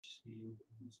In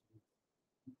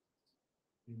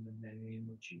the name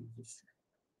of Jesus.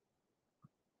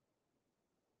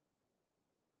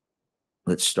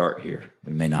 Let's start here.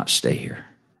 We may not stay here.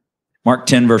 Mark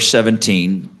 10, verse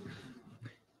 17.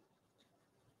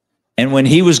 And when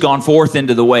he was gone forth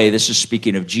into the way, this is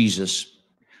speaking of Jesus.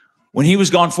 When he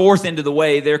was gone forth into the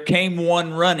way, there came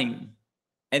one running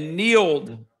and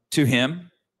kneeled to him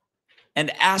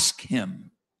and asked him,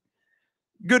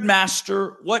 Good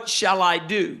master, what shall I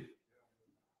do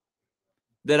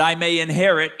that I may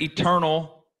inherit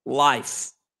eternal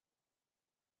life?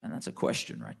 And that's a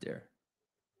question right there.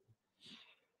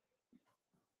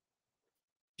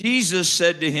 Jesus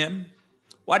said to him,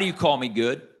 Why do you call me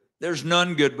good? There's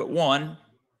none good but one,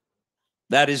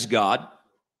 that is God.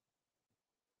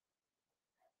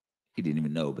 He didn't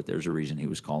even know, but there's a reason he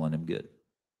was calling him good.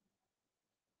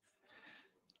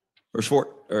 Verse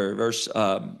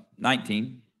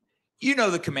 19. You know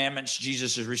the commandments.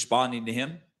 Jesus is responding to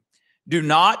him. Do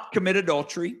not commit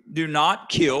adultery. Do not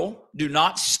kill. Do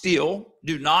not steal.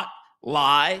 Do not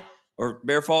lie or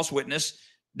bear false witness.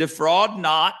 Defraud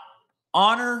not.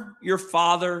 Honor your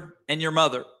father and your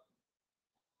mother.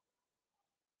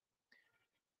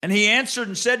 And he answered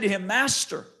and said to him,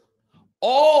 Master,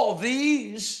 all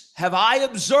these have I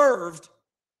observed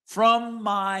from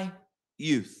my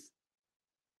youth.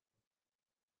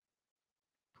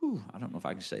 I don't know if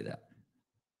I can say that.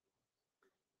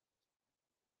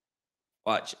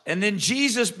 Watch. And then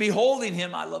Jesus beholding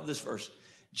him, I love this verse.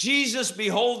 Jesus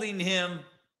beholding him,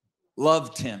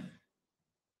 loved him.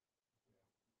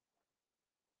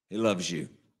 He loves you.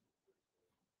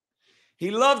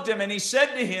 He loved him and he said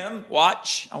to him,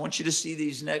 watch, I want you to see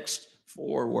these next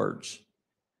 4 words.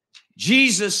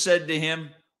 Jesus said to him,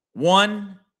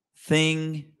 one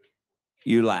thing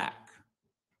you lack.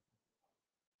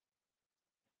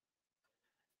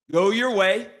 Go your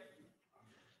way,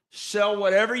 sell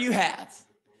whatever you have,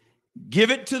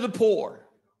 give it to the poor,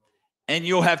 and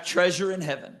you'll have treasure in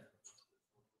heaven.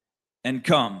 And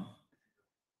come,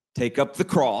 take up the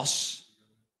cross,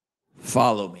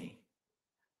 follow me.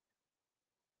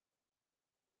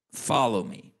 Follow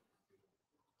me.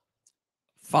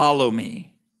 Follow me.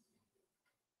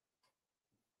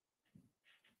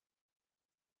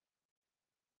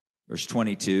 Verse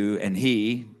 22, and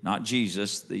he, not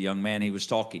Jesus, the young man he was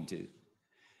talking to,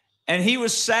 and he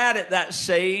was sad at that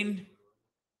saying,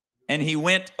 and he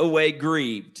went away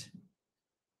grieved,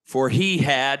 for he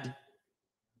had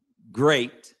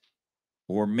great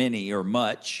or many or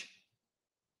much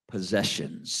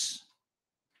possessions.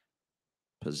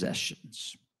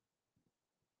 Possessions.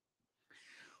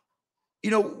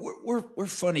 You know, we're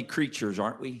funny creatures,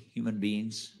 aren't we, human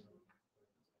beings?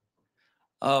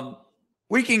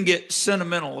 We can get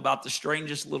sentimental about the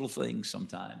strangest little things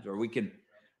sometimes, or we can,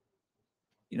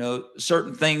 you know,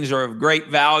 certain things are of great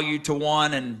value to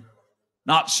one and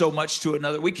not so much to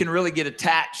another. We can really get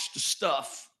attached to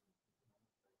stuff.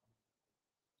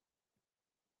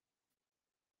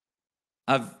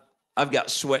 I've got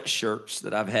sweatshirts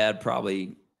that I've had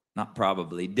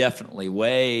definitely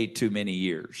way too many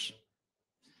years.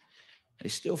 They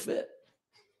still fit.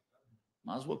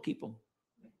 Might as well keep them.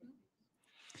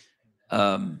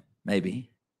 Maybe.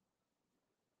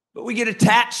 But we get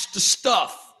attached to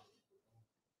stuff.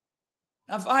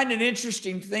 I find an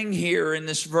interesting thing here in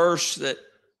this verse that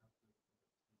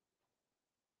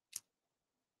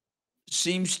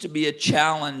seems to be a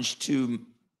challenge to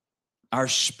our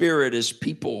spirit as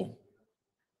people.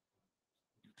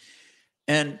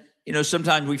 And, you know,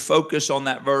 sometimes we focus on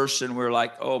that verse and we're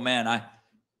like, oh man, I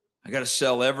got to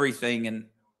sell everything. And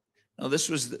no, this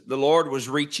was the Lord was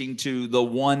reaching to the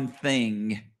one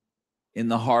thing in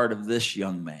the heart of this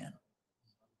young man.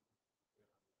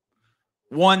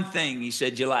 One thing, he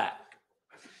said, you lack.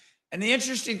 And the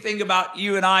interesting thing about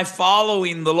you and I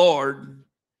following the Lord,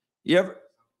 can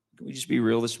we just be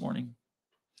real this morning?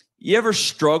 You ever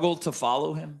struggle to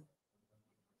follow him?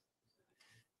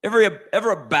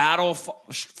 Ever a battle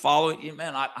following?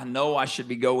 Man, I know I should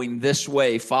be going this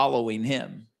way following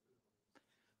him.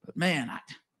 But man,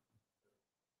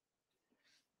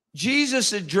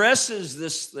 Jesus addresses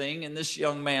this thing in this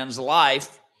young man's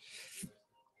life.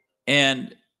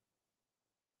 And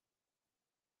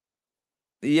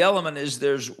the element is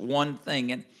there's one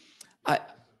thing. And I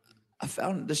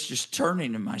found this just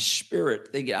turning in my spirit.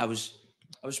 Thinking I was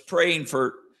praying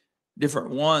for different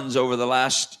ones over the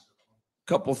last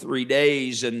couple, 3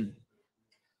 days. And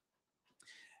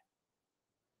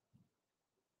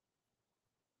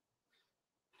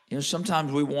you know,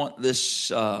 sometimes we want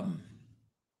this,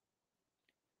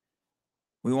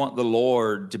 we want the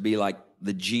Lord to be like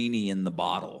the genie in the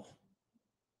bottle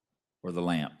or the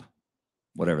lamp.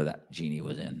 whatever that genie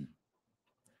was in.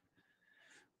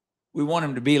 We want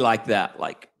him to be like that.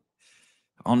 Like,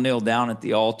 I'll kneel down at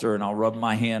the altar and I'll rub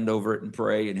my hand over it and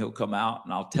pray, and he'll come out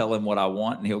and I'll tell him what I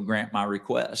want and he'll grant my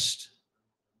request.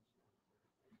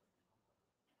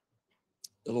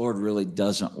 The Lord really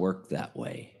doesn't work that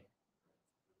way.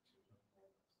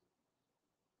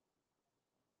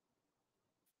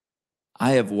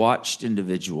 I have watched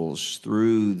individuals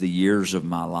through the years of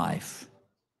my life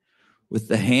with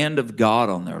the hand of God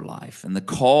on their life and the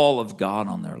call of God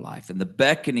on their life and the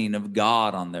beckoning of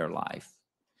God on their life.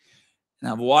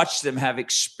 And I've watched them have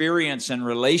experience and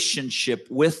relationship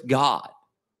with God,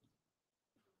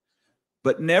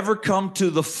 but never come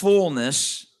to the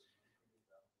fullness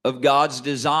of God's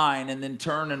design and then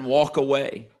turn and walk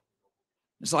away.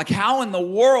 It's like, how in the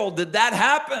world did that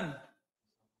happen?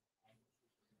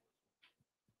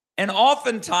 And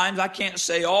oftentimes, I can't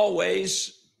say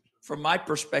always, from my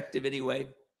perspective anyway,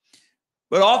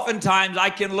 but oftentimes I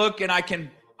can look and I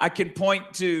can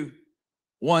point to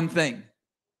one thing.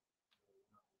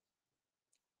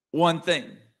 One thing.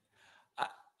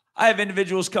 I have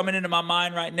individuals coming into my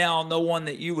mind right now, no one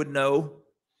that you would know,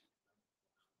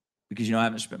 because, I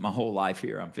haven't spent my whole life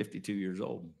here. I'm 52 years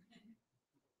old.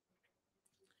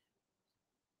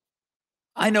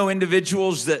 I know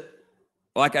individuals that,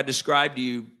 like I described to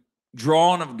you,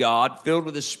 drawn of God, filled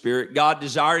with the Spirit, God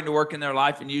desiring to work in their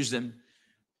life and use them.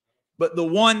 But the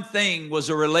one thing was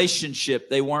a relationship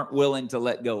they weren't willing to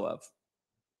let go of.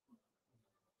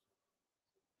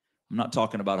 I'm not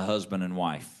talking about a husband and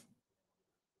wife.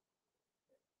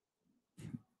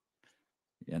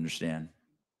 You understand?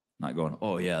 I'm not going,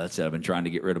 oh yeah, that's it. I've been trying to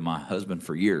get rid of my husband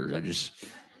for years.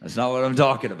 That's not what I'm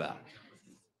talking about.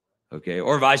 Okay,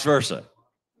 or vice versa.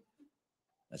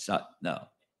 No.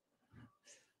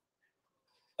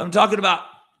 I'm talking about,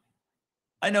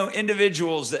 I know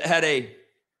individuals that had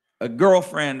a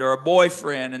girlfriend or a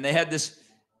boyfriend, and they had this,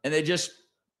 and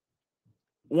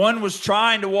one was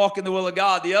trying to walk in the will of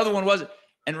God, the other one wasn't.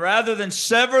 And rather than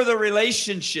sever the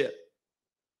relationship,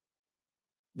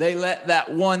 they let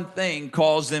that one thing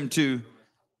cause them to,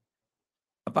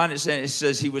 I find it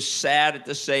says he was sad at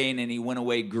the saying and he went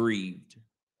away grieved.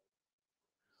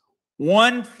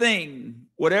 One thing,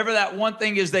 whatever that one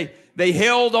thing is, they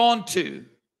held on to.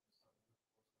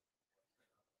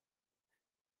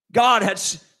 God had,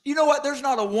 you know what? There's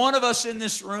not a one of us in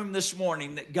this room this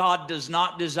morning that God does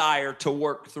not desire to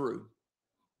work through.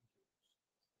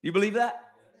 You believe that?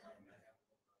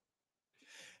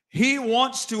 He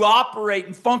wants to operate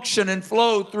and function and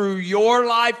flow through your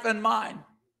life and mine.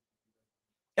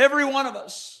 Every one of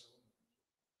us.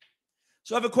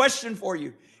 So I have a question for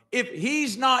you. If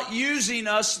he's not using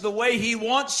us the way he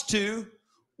wants to,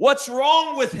 what's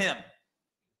wrong with him?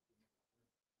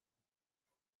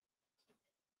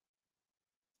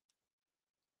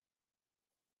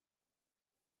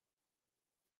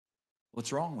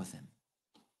 What's wrong with him?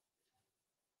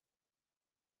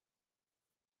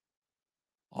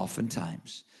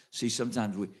 Oftentimes. See,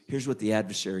 sometimes here's what the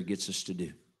adversary gets us to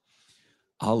do.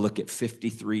 I'll look at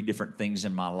 53 different things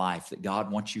in my life that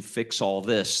God wants you to fix all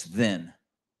this, then.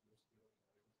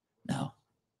 No,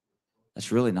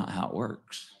 that's really not how it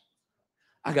works.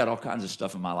 I got all kinds of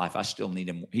stuff in my life I still need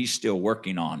him. He's still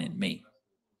working on in me.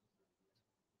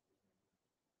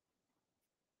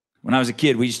 When I was a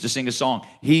kid, we used to sing a song,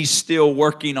 he's still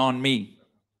working on me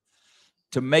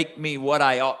to make me what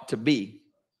I ought to be.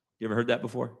 You ever heard that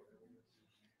before?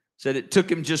 Said it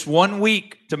took him just 1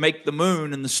 week to make the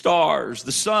moon and the stars,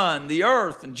 the sun, the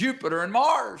earth, and Jupiter and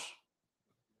Mars.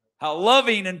 How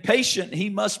loving and patient he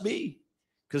must be,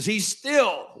 because he's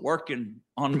still working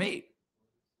on me.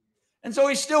 And so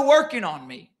he's still working on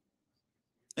me.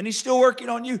 And he's still working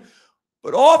on you.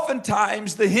 But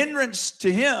oftentimes the hindrance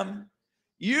to him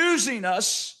using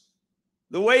us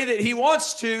the way that he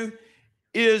wants to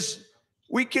is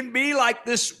we can be like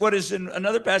this, what is in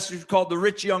another passage called the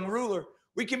rich young ruler.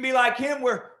 We can be like him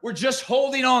where we're just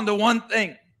holding on to one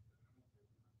thing.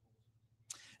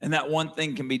 And that one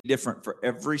thing can be different for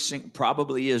every single,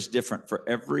 probably is different for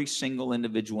every single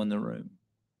individual in the room.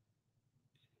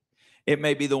 It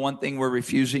may be the one thing we're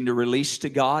refusing to release to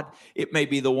God. It may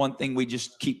be the one thing we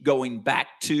just keep going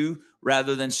back to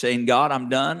rather than saying, God, I'm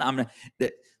done.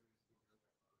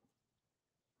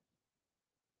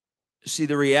 See,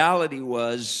 the reality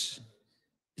was,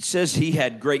 it says he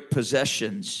had great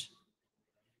possessions.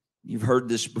 You've heard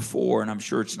this before, and I'm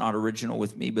sure it's not original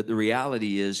with me, but the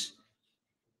reality is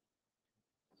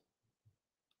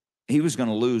he was going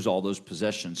to lose all those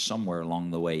possessions somewhere along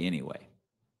the way anyway.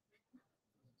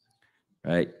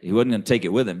 Right? He wasn't going to take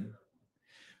it with him.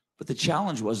 But the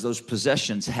challenge was those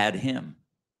possessions had him.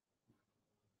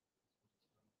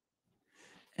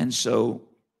 And so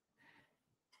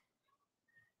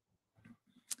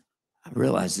I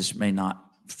realize this may not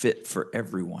fit for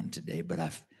everyone today, but I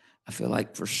feel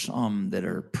like for some that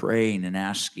are praying and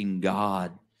asking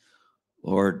God,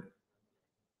 Lord,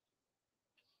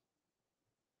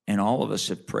 and all of us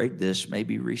have prayed this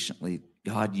maybe recently,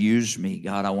 God, use me.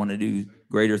 God, I want to do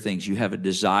greater things. You have a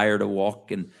desire to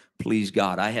walk and please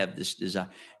God. I have this desire.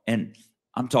 And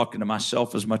I'm talking to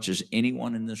myself as much as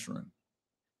anyone in this room.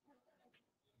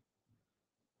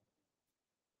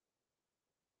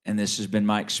 And this has been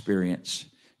my experience,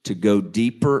 to go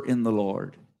deeper in the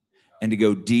Lord and to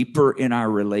go deeper in our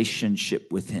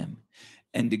relationship with him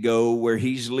and to go where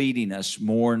he's leading us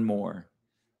more and more.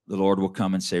 The Lord will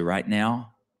come and say, right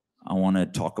now, I want to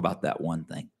talk about that one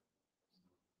thing.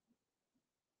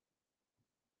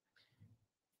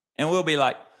 And we'll be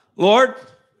like, Lord,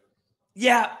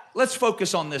 yeah, let's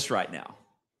focus on this right now.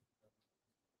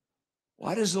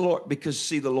 Why does the Lord? Because,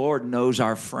 see, the Lord knows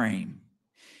our frame.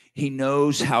 He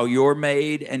knows how you're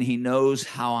made, and he knows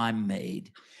how I'm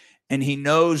made. And he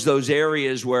knows those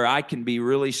areas where I can be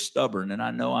really stubborn. And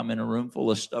I know I'm in a room full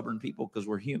of stubborn people because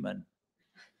we're human.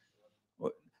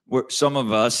 Some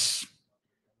of us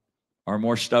are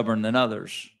more stubborn than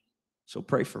others. So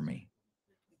pray for me.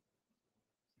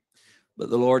 But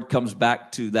the Lord comes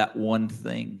back to that one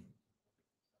thing.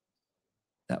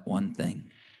 That one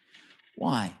thing.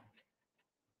 Why?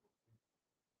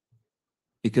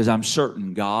 Because I'm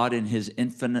certain God, in his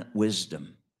infinite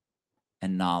wisdom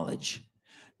and knowledge,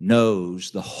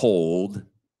 knows the hold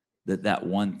that that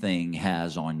one thing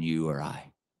has on you or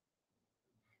I.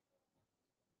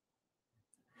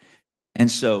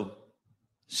 And so,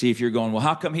 see, if you're going, well,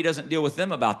 how come he doesn't deal with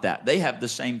them about that? They have the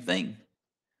same thing.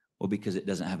 Well, because it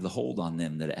doesn't have the hold on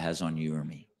them that it has on you or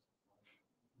me.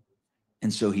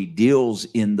 And so he deals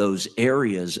in those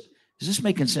areas. Is this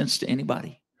making sense to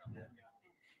anybody?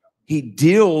 He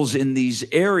deals in these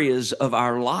areas of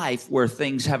our life where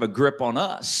things have a grip on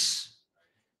us.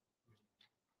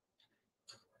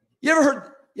 You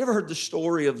ever heard the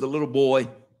story of the little boy?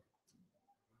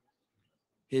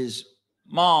 His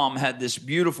mom had this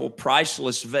beautiful,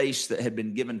 priceless vase that had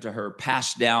been given to her,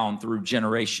 passed down through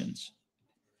generations.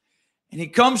 And he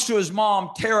comes to his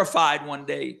mom terrified one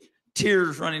day,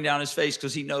 tears running down his face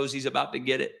because he knows he's about to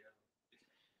get it.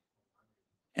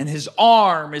 And his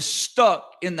arm is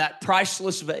stuck in that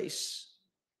priceless vase.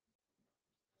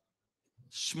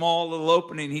 Small little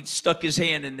opening, he stuck his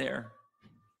hand in there.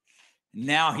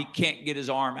 Now he can't get his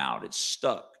arm out. It's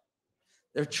stuck.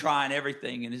 They're trying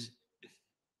everything. And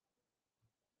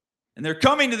they're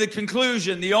coming to the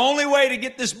conclusion, the only way to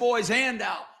get this boy's hand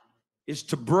out is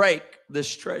to break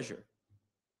this treasure.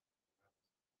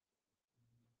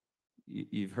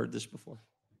 You've heard this before.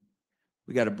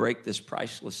 We got to break this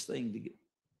priceless thing to get.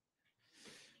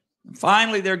 And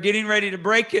finally, they're getting ready to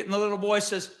break it. And the little boy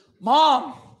says,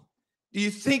 Mom, do you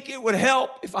think it would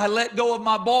help if I let go of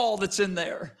my ball that's in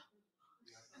there?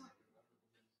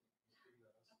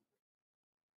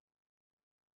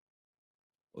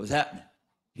 What was happening?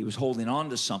 He was holding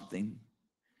on to something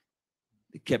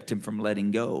that kept him from letting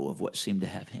go of what seemed to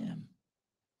have him.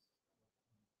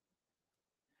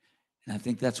 And I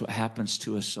think that's what happens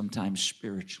to us sometimes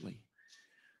spiritually.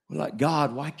 We're like,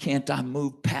 God, why can't I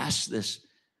move past this?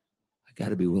 I got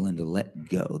to be willing to let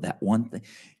go. That one thing.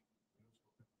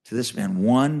 To this man,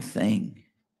 one thing.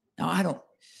 Now,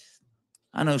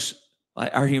 I know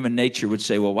our human nature would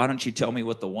say, well, why don't you tell me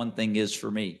what the one thing is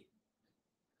for me?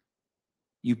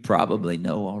 You probably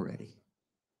know already.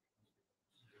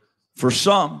 For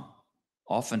some,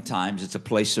 oftentimes it's a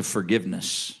place of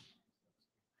forgiveness,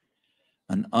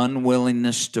 an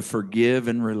unwillingness to forgive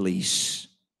and release,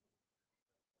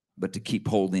 but to keep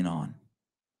holding on.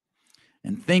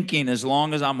 And thinking as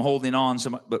long as I'm holding on,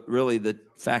 but really the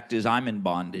fact is I'm in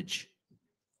bondage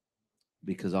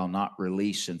because I'll not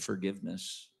release in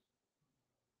forgiveness.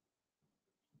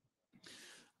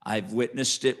 I've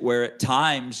witnessed it where at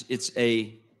times it's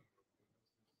a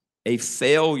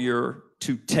failure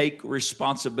to take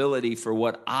responsibility for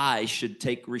what I should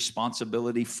take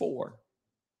responsibility for.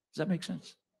 Does that make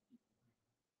sense?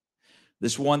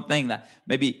 This one thing that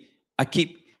maybe I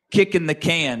keep kicking the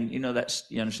can, you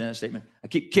understand that statement? I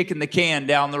keep kicking the can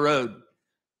down the road.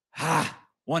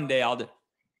 One day I'll do.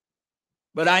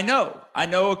 But I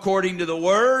know according to the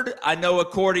word, I know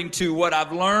according to what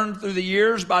I've learned through the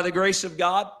years by the grace of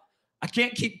God, I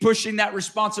can't keep pushing that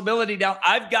responsibility down.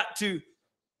 I've got to,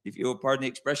 if you'll pardon the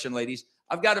expression, ladies,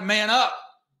 I've got to man up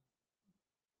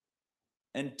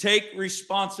and take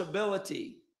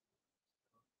responsibility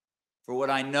for what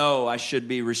I know I should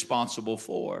be responsible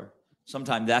for.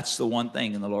 Sometimes that's the one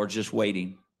thing, and the Lord's just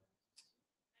waiting.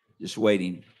 just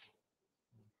waiting.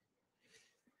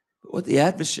 But what the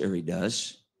adversary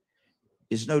does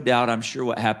is, no doubt, I'm sure,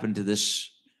 what happened to this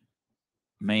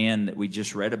man that we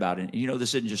just read about. And you know,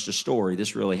 this isn't just a story.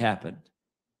 This really happened.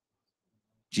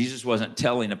 Jesus wasn't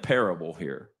telling a parable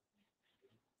here.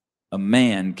 A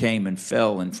man came and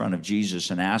fell in front of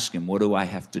Jesus and asked him, what do I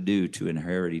have to do to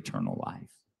inherit eternal life?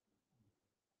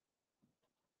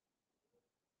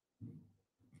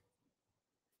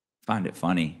 Find it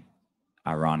funny,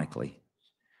 ironically,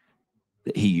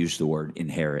 that he used the word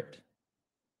inherit.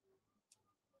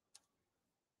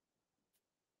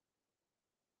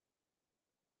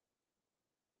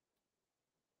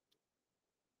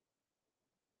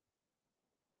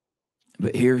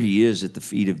 But here he is at the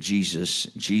feet of Jesus.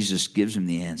 Jesus gives him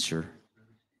the answer,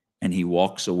 and he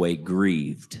walks away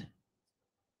grieved.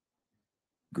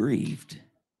 Grieved.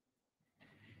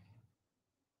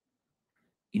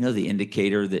 You know the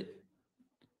indicator that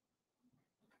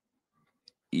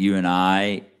you and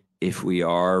I, if we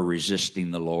are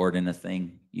resisting the Lord in a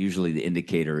thing, usually the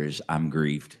indicator is, I'm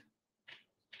grieved.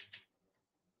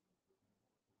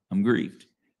 I'm grieved.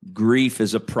 Grief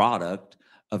is a product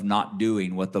of not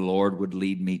doing what the Lord would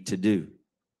lead me to do.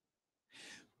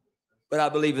 But I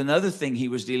believe another thing he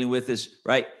was dealing with is,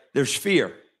 right, there's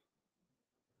fear.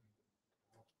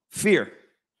 Fear.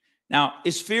 Now,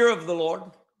 is fear of the Lord?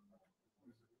 I'm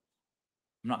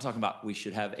not talking about we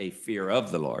should have a fear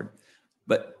of the Lord,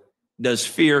 but does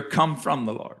fear come from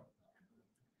the Lord?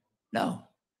 No.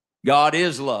 God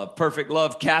is love. Perfect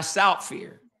love casts out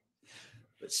fear.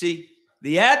 But see,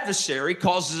 the adversary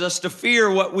causes us to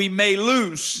fear what we may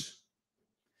lose,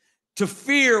 to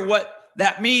fear what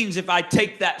that means if I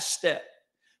take that step,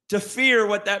 to fear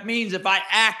what that means if I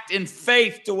act in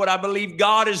faith to what I believe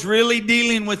God is really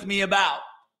dealing with me about.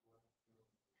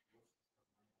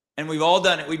 And we've all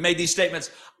done it. We've made these statements.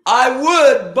 I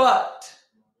would, but.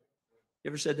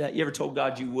 You ever said that? You ever told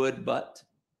God you would, but?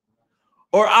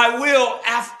 Or I will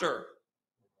after.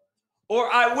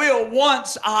 Or I will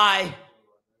once I.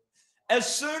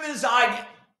 As soon as I.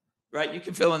 Right? You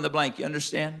can fill in the blank. You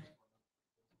understand?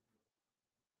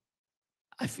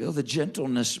 I feel the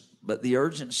gentleness, but the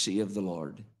urgency of the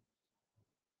Lord.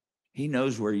 He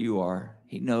knows where you are.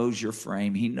 He knows your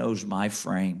frame. He knows my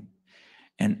frame.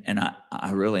 And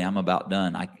I'm about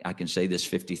done. I can say this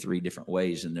 53 different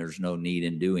ways, and there's no need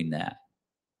in doing that.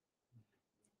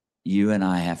 You and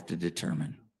I have to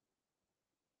determine.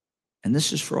 And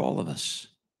this is for all of us,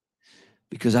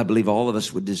 because I believe all of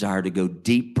us would desire to go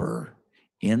deeper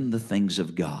in the things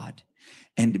of God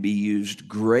and to be used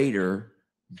greater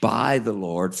by the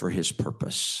Lord for his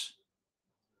purpose.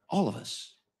 All of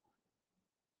us.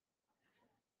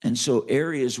 And so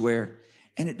areas where,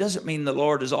 and it doesn't mean the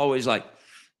Lord is always like,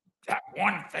 that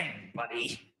one thing,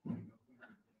 buddy.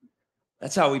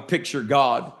 That's how we picture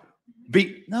God.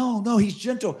 No, he's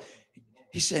gentle.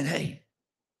 He's saying, hey,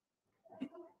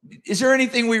 is there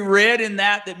anything we read in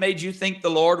that made you think the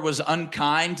Lord was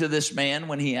unkind to this man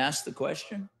when he asked the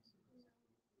question?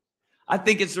 I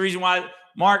think it's the reason why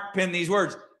Mark penned these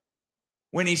words.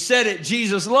 When he said it,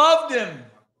 Jesus loved him.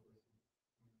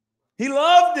 He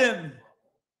loved him.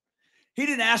 He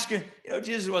didn't ask him,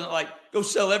 Jesus wasn't like, go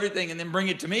sell everything and then bring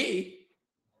it to me.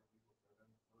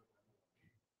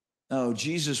 No,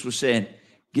 Jesus was saying,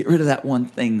 get rid of that one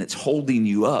thing that's holding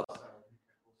you up.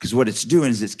 Because what it's doing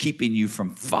is it's keeping you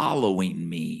from following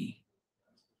me.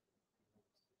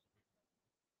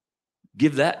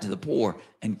 Give that to the poor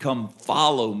and come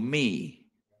follow me.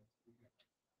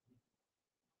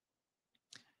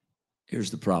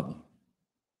 Here's the problem.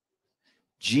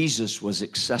 Jesus was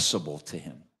accessible to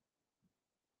him.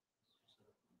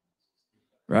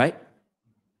 Right?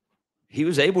 He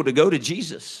was able to go to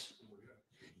Jesus.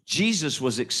 Jesus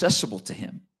was accessible to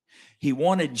him. He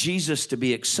wanted Jesus to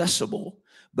be accessible,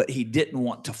 but he didn't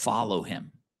want to follow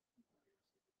him.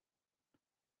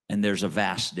 And there's a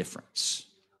vast difference.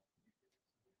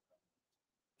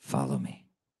 Follow me.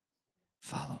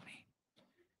 Follow me.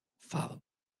 Follow me.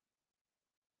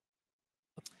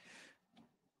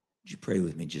 Would you pray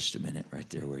with me just a minute right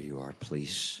there where you are,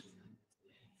 please?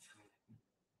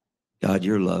 God,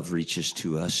 your love reaches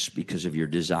to us because of your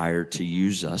desire to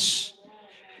use us.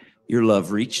 Your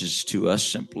love reaches to us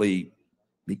simply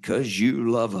because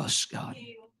you love us, God.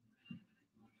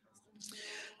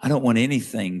 I don't want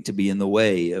anything to be in the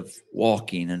way of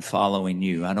walking and following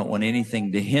you. I don't want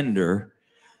anything to hinder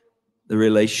the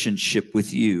relationship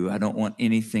with you. I don't want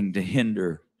anything to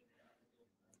hinder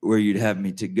where you'd have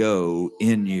me to go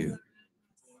in you.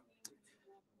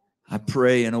 I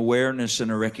pray an awareness and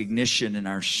a recognition in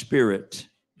our spirit,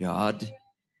 God,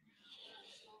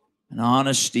 an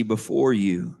honesty before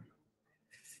you,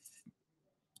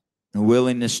 a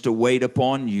willingness to wait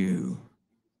upon you,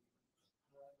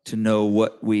 to know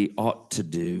what we ought to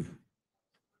do.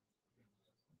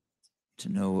 To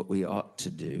know what we ought to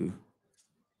do.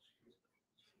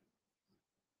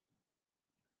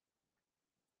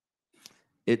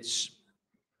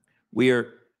 You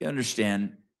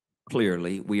understand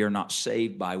clearly, we are not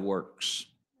saved by works.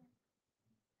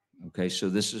 Okay, so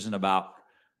this isn't about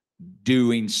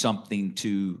doing something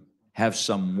to have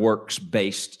some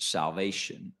works-based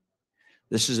salvation.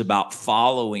 This is about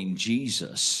following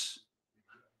Jesus.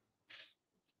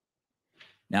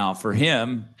 Now, for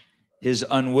him, his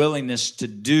unwillingness to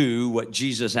do what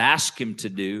Jesus asked him to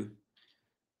do,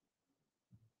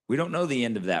 we don't know the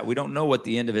end of that. We don't know what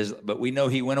the end of his, but we know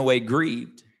he went away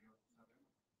grieved.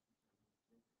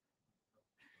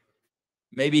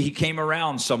 Maybe he came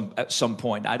around at some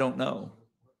point. I don't know.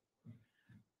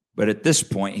 But at this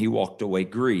point, he walked away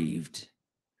grieved.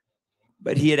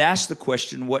 But he had asked the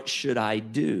question, what should I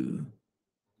do?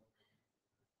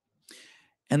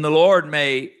 And the Lord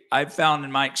I've found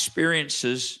in my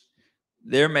experiences,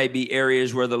 there may be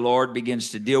areas where the Lord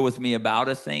begins to deal with me about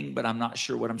a thing, but I'm not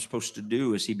sure what I'm supposed to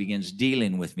do as he begins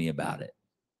dealing with me about it.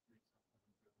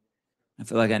 I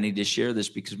feel like I need to share this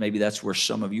because maybe that's where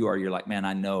some of you are. You're like, man,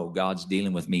 I know God's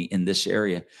dealing with me in this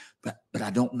area, but I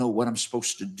don't know what I'm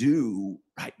supposed to do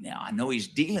right now. I know he's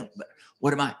dealing, but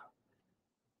what am I?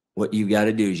 What you got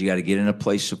to do is you got to get in a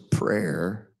place of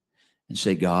prayer and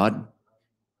say, God,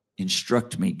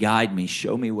 instruct me, guide me,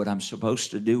 show me what I'm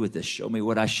supposed to do with this. Show me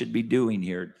what I should be doing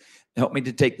here. Help me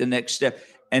to take the next step.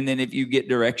 And then if you get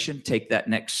direction, take that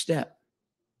next step.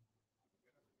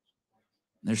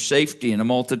 There's safety in a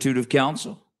multitude of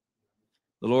counsel.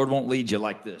 The Lord won't lead you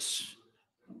like this,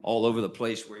 all over the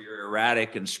place where you're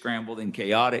erratic and scrambled and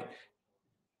chaotic.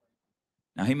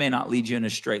 Now, he may not lead you in a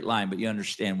straight line, but you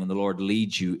understand when the Lord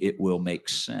leads you, it will make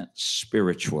sense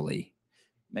spiritually.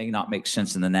 It may not make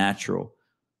sense in the natural.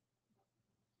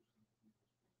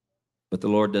 But the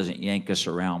Lord doesn't yank us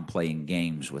around playing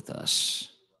games with us.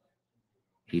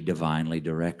 He divinely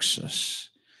directs us.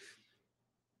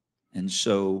 And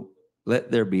so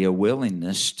let there be a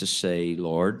willingness to say,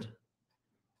 Lord,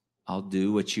 I'll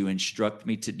do what you instruct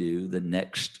me to do, the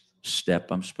next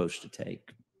step I'm supposed to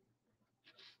take.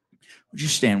 Would you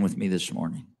stand with me this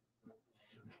morning?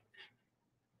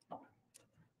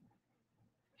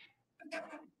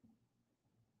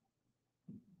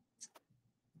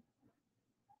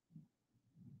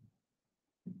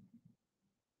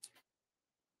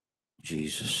 In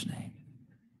Jesus' name.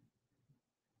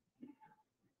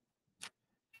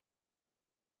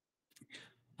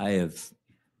 I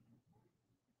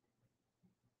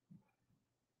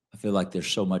feel like there's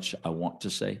so much I want to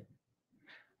say,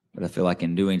 but I feel like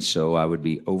in doing so, I would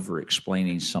be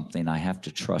over-explaining something. I have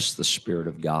to trust the Spirit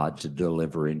of God to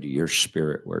deliver into your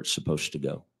spirit where it's supposed to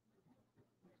go.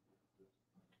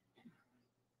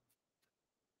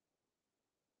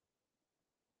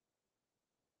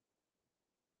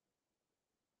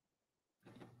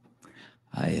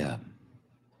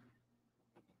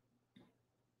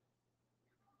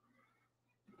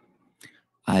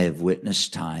 I have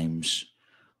witnessed times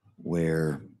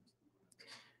where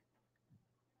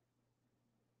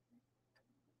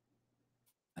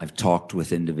I've talked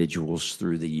with individuals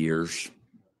through the years,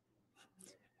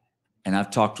 and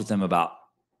I've talked with them about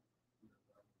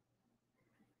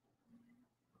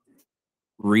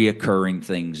reoccurring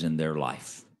things in their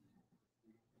life.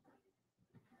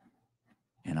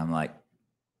 And I'm like,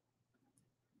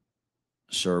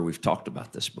 sir, we've talked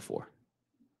about this before.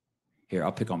 Here,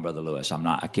 I'll pick on Brother Lewis.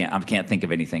 I can't think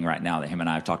of anything right now that him and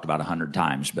I have talked about 100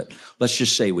 times, but let's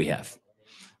just say we have.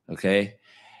 Okay?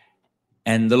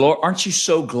 And the Lord, aren't you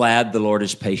so glad the Lord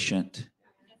is patient?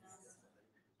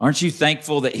 Aren't you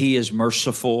thankful that he is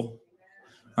merciful?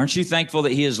 Aren't you thankful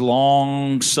that he is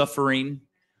long-suffering?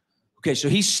 Okay, so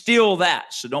he's still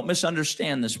that, so don't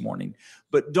misunderstand this morning.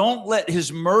 But don't let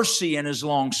his mercy and his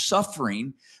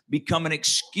long-suffering become an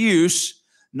excuse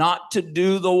not to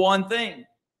do the one thing.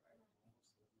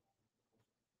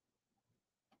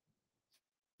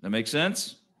 That makes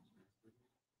sense?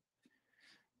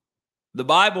 The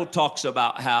Bible talks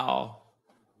about how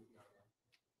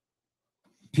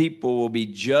people will be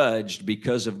judged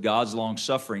because of God's long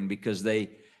suffering, because they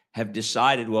have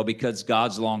decided, well, because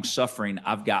God's long suffering,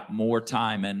 I've got more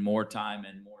time and more time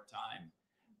and more time.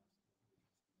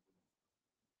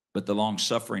 But the long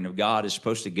suffering of God is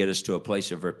supposed to get us to a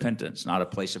place of repentance, not a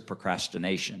place of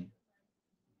procrastination.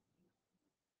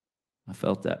 I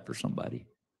felt that for somebody.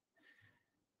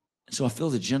 So I feel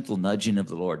the gentle nudging of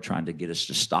the Lord trying to get us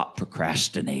to stop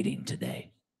procrastinating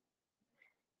today.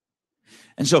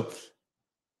 And so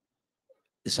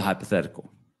it's a hypothetical.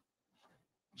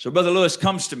 So Brother Lewis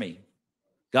comes to me.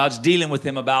 God's dealing with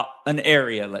him about an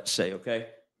area, let's say, okay?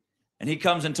 And he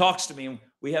comes and talks to me, and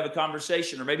we have a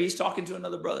conversation, or maybe he's talking to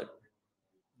another brother.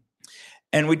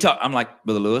 And we talk. I'm like,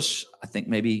 Brother Lewis, I think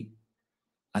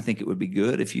it would be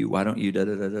good if you, why don't you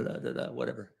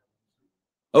whatever.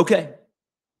 Okay.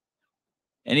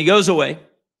 And he goes away.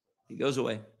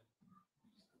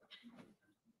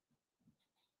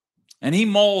 And he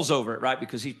mulls over it, right?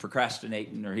 Because he's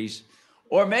procrastinating,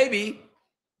 or maybe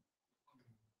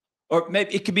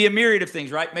it could be a myriad of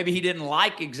things, right? Maybe he didn't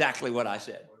like exactly what I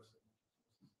said.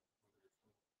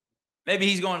 Maybe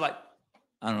he's going like,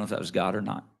 I don't know if that was God or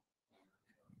not.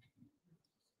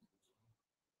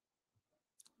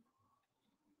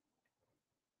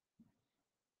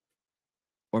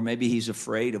 Or maybe he's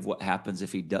afraid of what happens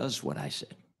if he does what I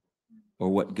said or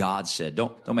what God said.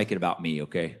 Don't make it about me,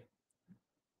 okay?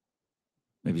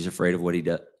 Maybe he's afraid of what he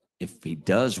does if he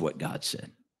does what God said.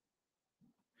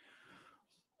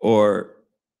 Or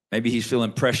maybe he's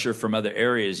feeling pressure from other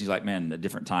areas. He's like, man, a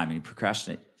different time, and he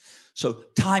procrastinates. So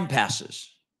time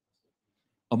passes.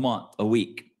 A month, a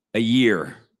week, a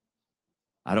year.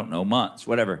 I don't know, months,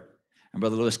 whatever. And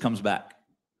Brother Lewis comes back.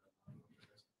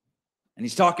 And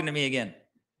he's talking to me again.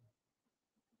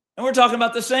 And we're talking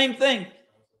about the same thing.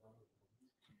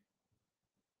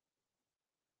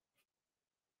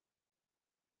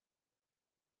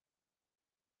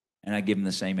 And I give him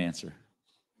the same answer.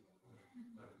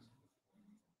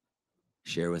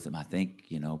 Share with him, I think,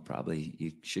 probably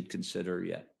you should consider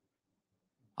yet.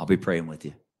 I'll be praying with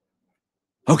you.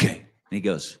 Okay. And he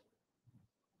goes,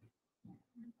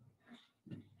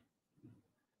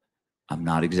 I'm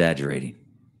not exaggerating.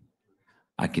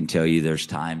 I can tell you there's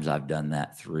times I've done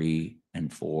that 3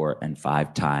 and 4 and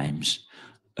 5 times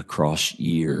across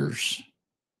years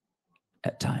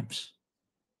at times.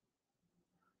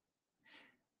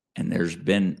 And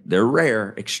they're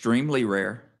rare, extremely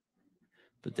rare,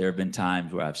 but there have been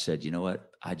times where I've said, you know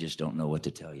what? I just don't know what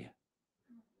to tell you.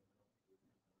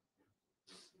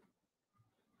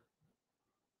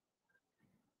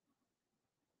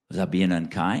 Was I being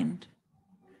unkind?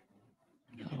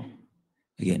 No.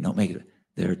 Again, don't make it.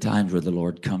 There are times where the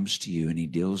Lord comes to you and he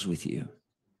deals with you.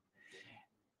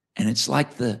 And it's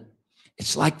like the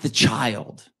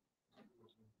child.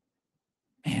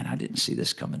 Man, I didn't see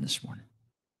this coming this morning.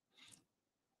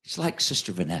 It's like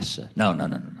Sister Vanessa. No.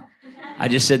 I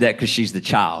just said that because she's the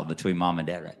child between mom and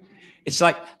dad, right? It's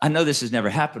like, I know this has never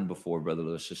happened before, Brother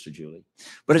Lewis, Sister Julie.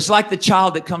 But it's like the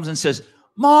child that comes and says,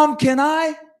 Mom, can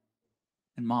I?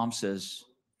 And mom says,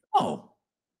 no.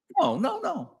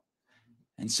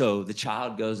 And so the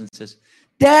child goes and says,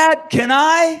 Dad, can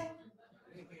I?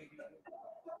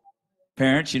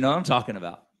 Parents, you know what I'm talking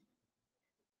about.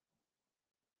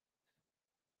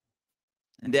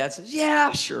 And Dad says,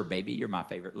 yeah, sure, baby. You're my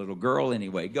favorite little girl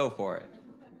anyway. Go for it.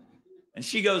 And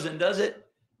she goes and does it.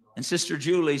 And Sister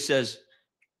Julie says,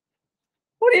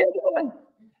 what are you doing?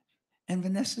 And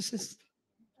Vanessa says,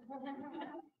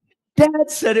 Dad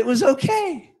said it was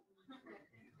okay.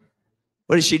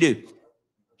 What did she do?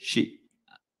 She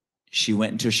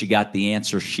went until she got the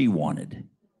answer she wanted.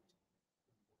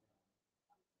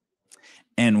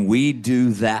 And we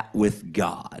do that with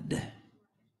God.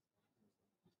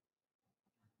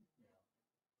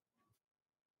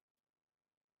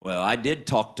 Well, I did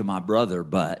talk to my brother,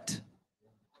 but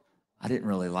I didn't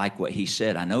really like what he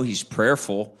said. I know he's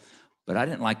prayerful, but I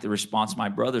didn't like the response my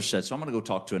brother said, so I'm going to go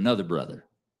talk to another brother.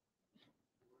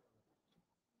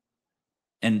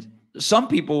 And some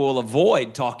people will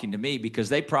avoid talking to me because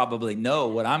they probably know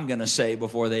what I'm going to say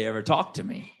before they ever talk to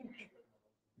me.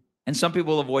 And some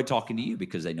people will avoid talking to you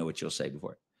because they know what you'll say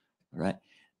before. All right?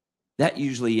 That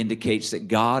usually indicates that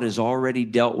God has already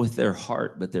dealt with their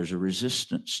heart, but there's a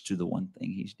resistance to the one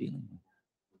thing he's dealing with.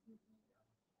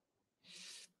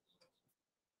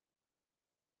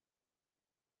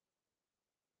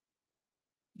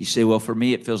 You say, well, for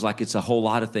me, it feels like it's a whole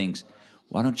lot of things.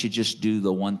 Why don't you just do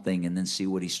the one thing and then see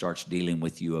what he starts dealing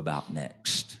with you about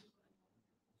next?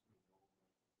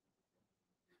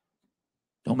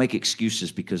 Don't make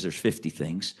excuses because there's 50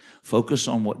 things. Focus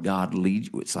on what God leads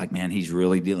you. It's like, man, he's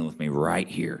really dealing with me right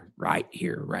here.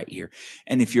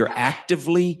 And if you're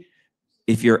actively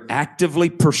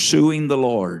pursuing the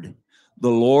Lord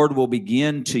will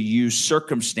begin to use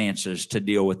circumstances to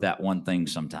deal with that one thing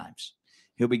sometimes.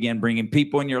 He'll begin bringing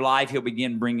people in your life. He'll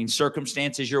begin bringing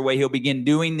circumstances your way. He'll begin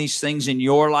doing these things in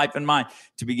your life and mine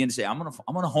to begin to say, I'm going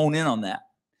to hone in on that.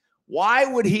 Why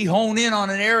would he hone in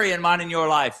on an area in mine in your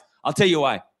life? I'll tell you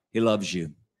why. He loves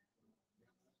you.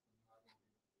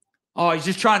 Oh, he's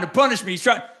just trying to punish me.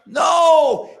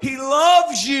 No, he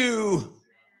loves you.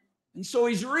 And so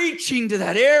he's reaching to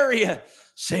that area,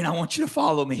 saying, I want you to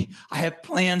follow me. I have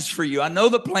plans for you. I know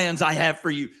the plans I have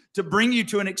for you to bring you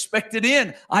to an expected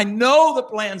end. I know the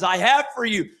plans I have for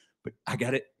you. But I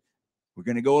got it. We're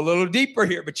going to go a little deeper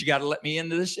here, but you got to let me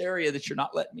into this area that you're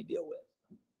not letting me deal with.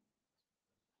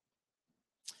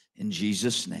 In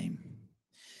Jesus' name.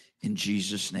 In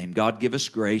Jesus' name. God, give us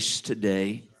grace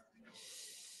today.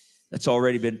 That's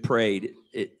already been prayed.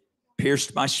 It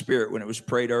pierced my spirit when it was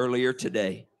prayed earlier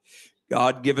today.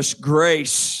 God, give us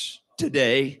grace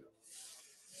today,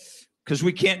 because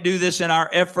we can't do this in our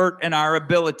effort and our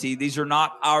ability. These are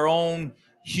not our own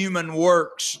human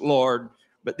works, Lord,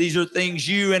 but these are things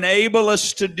you enable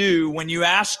us to do when you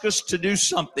ask us to do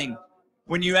something,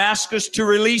 when you ask us to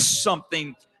release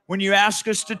something, when you ask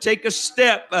us to take a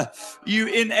step. You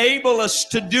enable us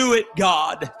to do it,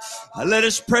 God. Let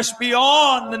us press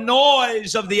beyond the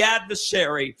noise of the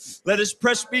adversary. Let us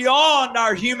press beyond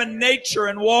our human nature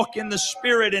and walk in the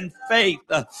Spirit and faith.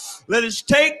 Let us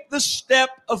take the step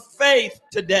of faith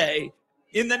today.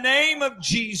 In the name of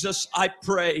Jesus, I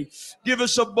pray. Give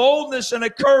us a boldness and a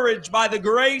courage by the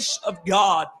grace of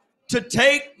God to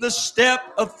take the step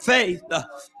of faith.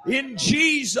 In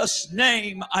Jesus'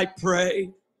 name, I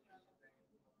pray.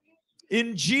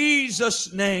 In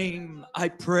Jesus' name, I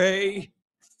pray.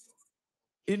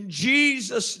 In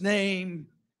Jesus' name,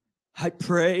 I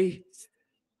pray.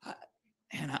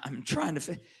 And I'm trying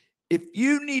to, if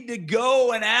you need to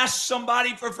go and ask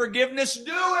somebody for forgiveness,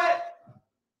 do it.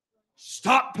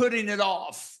 Stop putting it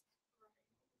off.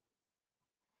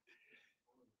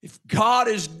 If God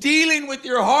is dealing with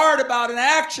your heart about an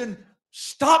action,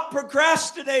 stop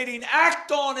procrastinating.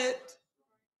 Act on it.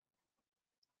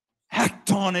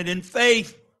 Act on it in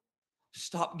faith.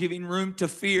 Stop giving room to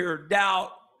fear,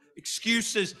 doubt,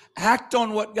 excuses. Act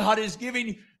on what God is giving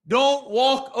you. Don't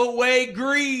walk away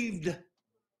grieved.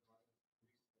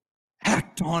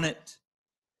 Act on it.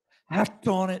 Act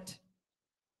on it.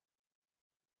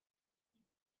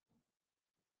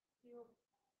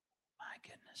 My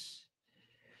goodness.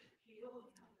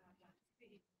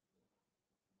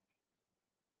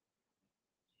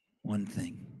 One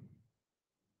thing.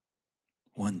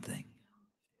 One thing.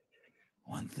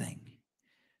 One thing.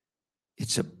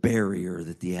 It's a barrier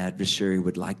that the adversary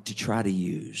would like to try to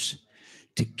use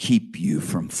to keep you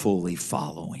from fully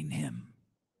following him.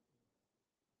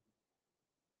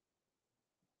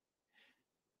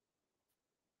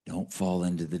 Don't fall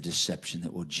into the deception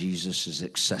that, well, Jesus is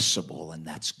accessible and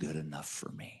that's good enough for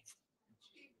me.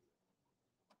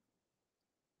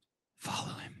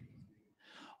 Follow him.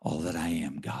 All that I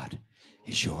am, God,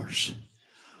 is yours.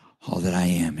 All that I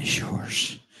am is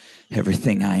yours.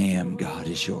 Everything I am, God,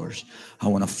 is yours. I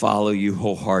want to follow you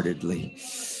wholeheartedly.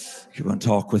 You want to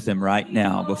talk with him right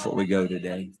now before we go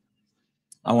today.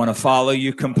 I want to follow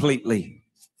you completely.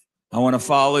 I want to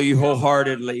follow you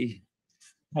wholeheartedly.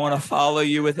 I want to follow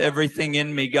you with everything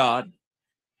in me, God.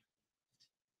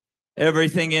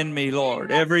 Everything in me, Lord.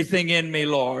 Everything in me,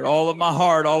 Lord. All of my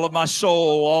heart, all of my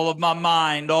soul, all of my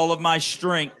mind, all of my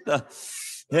strength.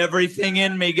 Everything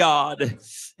in me, God.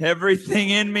 Everything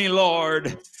in me,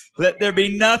 Lord. Let there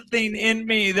be nothing in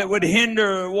me that would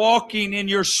hinder walking in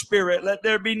your Spirit. Let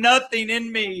there be nothing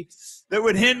in me that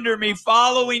would hinder me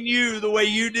following you the way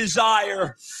you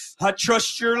desire. I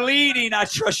trust your leading. I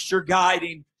trust your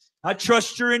guiding. I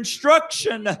trust your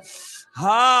instruction.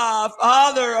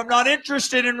 Father, I'm not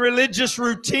interested in religious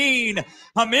routine.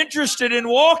 I'm interested in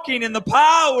walking in the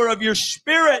power of your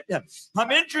Spirit.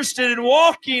 I'm interested in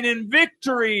walking in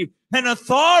victory and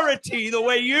authority the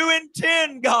way you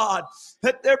intend, God.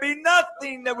 Let there be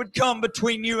nothing that would come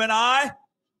between you and I.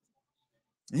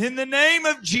 In the name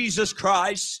of Jesus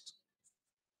Christ.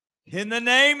 In the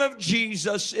name of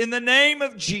Jesus. In the name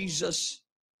of Jesus.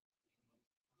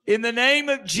 In the name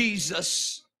of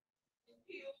Jesus.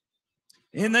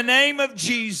 In the name of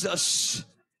Jesus.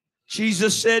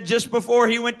 Jesus said just before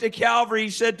he went to Calvary, he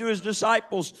said to his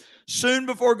disciples, soon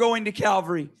before going to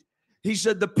Calvary, he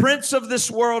said, the prince of this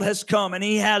world has come and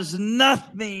he has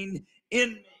nothing in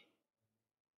me.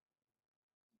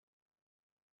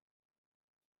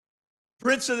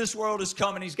 Prince of this world has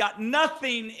come and he's got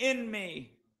nothing in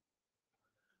me.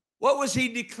 What was he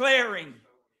declaring?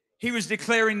 He was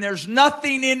declaring there's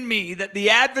nothing in me that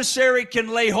the adversary can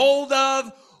lay hold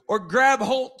of or grab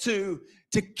hold to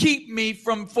keep me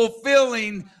from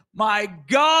fulfilling my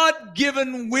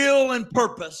God-given will and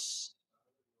purpose.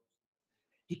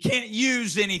 He can't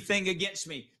use anything against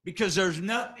me because there's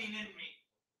nothing in me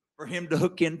for him to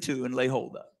hook into and lay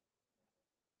hold of.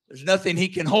 There's nothing he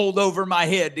can hold over my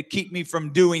head to keep me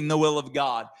from doing the will of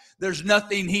God. There's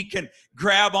nothing he can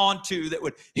grab onto that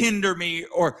would hinder me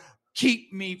or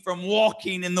keep me from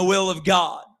walking in the will of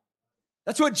God.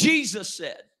 That's what Jesus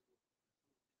said.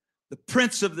 The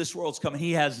prince of this world's coming.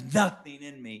 He has nothing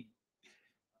in me.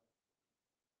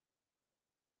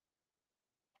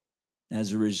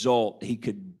 As a result, he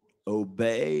could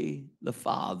obey the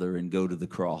Father and go to the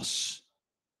cross.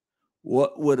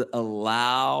 What would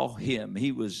allow him?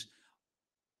 He was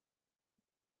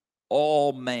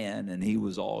all man and he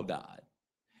was all God.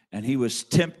 And he was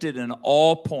tempted in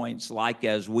all points like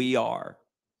as we are.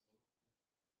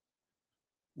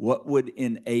 What would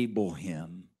enable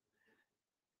him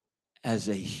as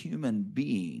a human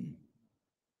being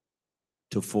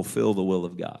to fulfill the will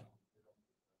of God?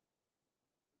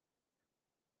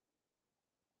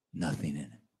 Nothing in it.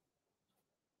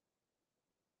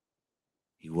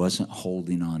 He wasn't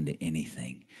holding on to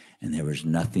anything, and there was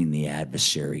nothing the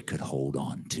adversary could hold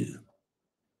on to.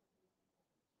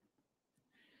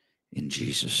 In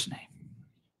Jesus' name.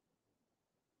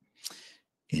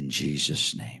 In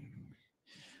Jesus' name.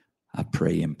 I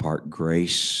pray impart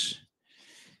grace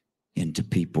into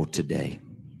people today.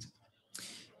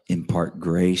 Impart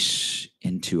grace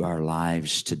into our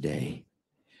lives today.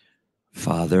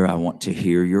 Father, I want to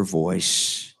hear your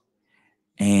voice,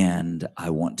 and I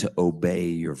want to obey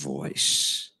your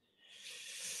voice.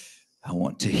 I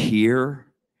want to hear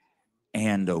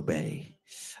and obey.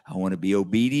 I want to be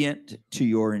obedient to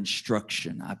your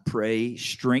instruction. I pray,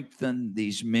 strengthen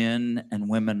these men and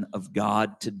women of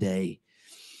God today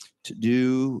to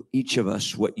do, each of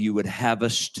us, what you would have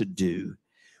us to do,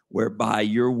 whereby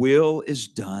your will is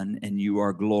done and you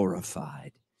are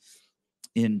glorified.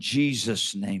 In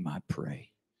Jesus' name I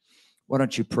pray. Why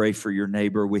don't you pray for your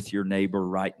neighbor with your neighbor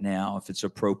right now, if it's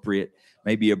appropriate.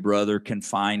 Maybe a brother can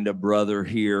find a brother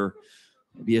here.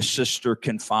 Maybe a sister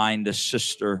can find a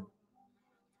sister.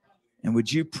 And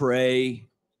would you pray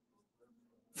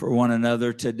for one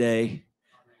another today?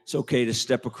 It's okay to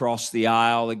step across the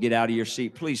aisle and get out of your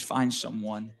seat. Please find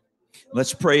someone.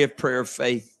 Let's pray a prayer of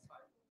faith.